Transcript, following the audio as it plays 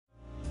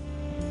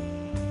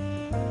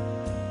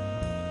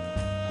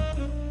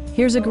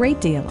Here's a great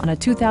deal on a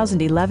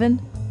 2011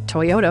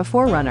 Toyota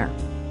 4Runner.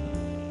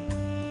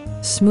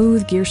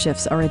 Smooth gear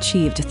shifts are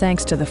achieved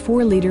thanks to the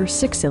 4-liter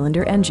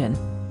 6-cylinder engine.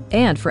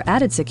 And for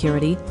added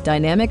security,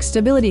 dynamic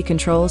stability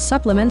control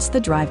supplements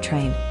the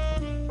drivetrain.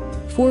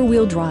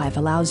 4-wheel drive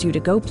allows you to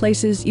go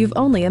places you've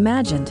only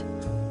imagined.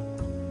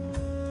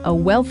 A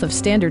wealth of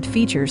standard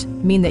features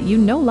mean that you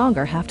no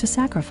longer have to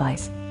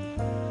sacrifice,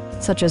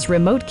 such as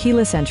remote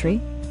keyless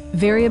entry,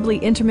 variably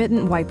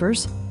intermittent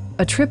wipers,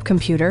 a trip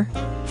computer,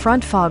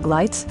 front fog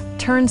lights,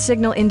 turn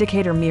signal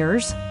indicator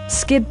mirrors,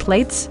 skid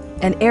plates,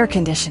 and air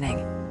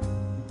conditioning.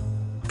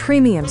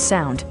 Premium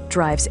sound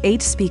drives 8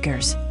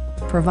 speakers,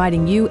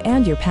 providing you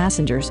and your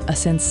passengers a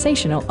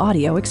sensational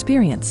audio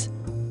experience.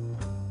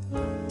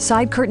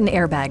 Side curtain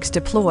airbags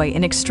deploy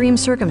in extreme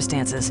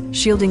circumstances,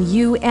 shielding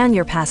you and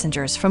your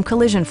passengers from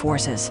collision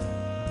forces.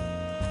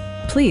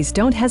 Please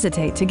don't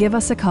hesitate to give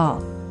us a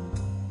call.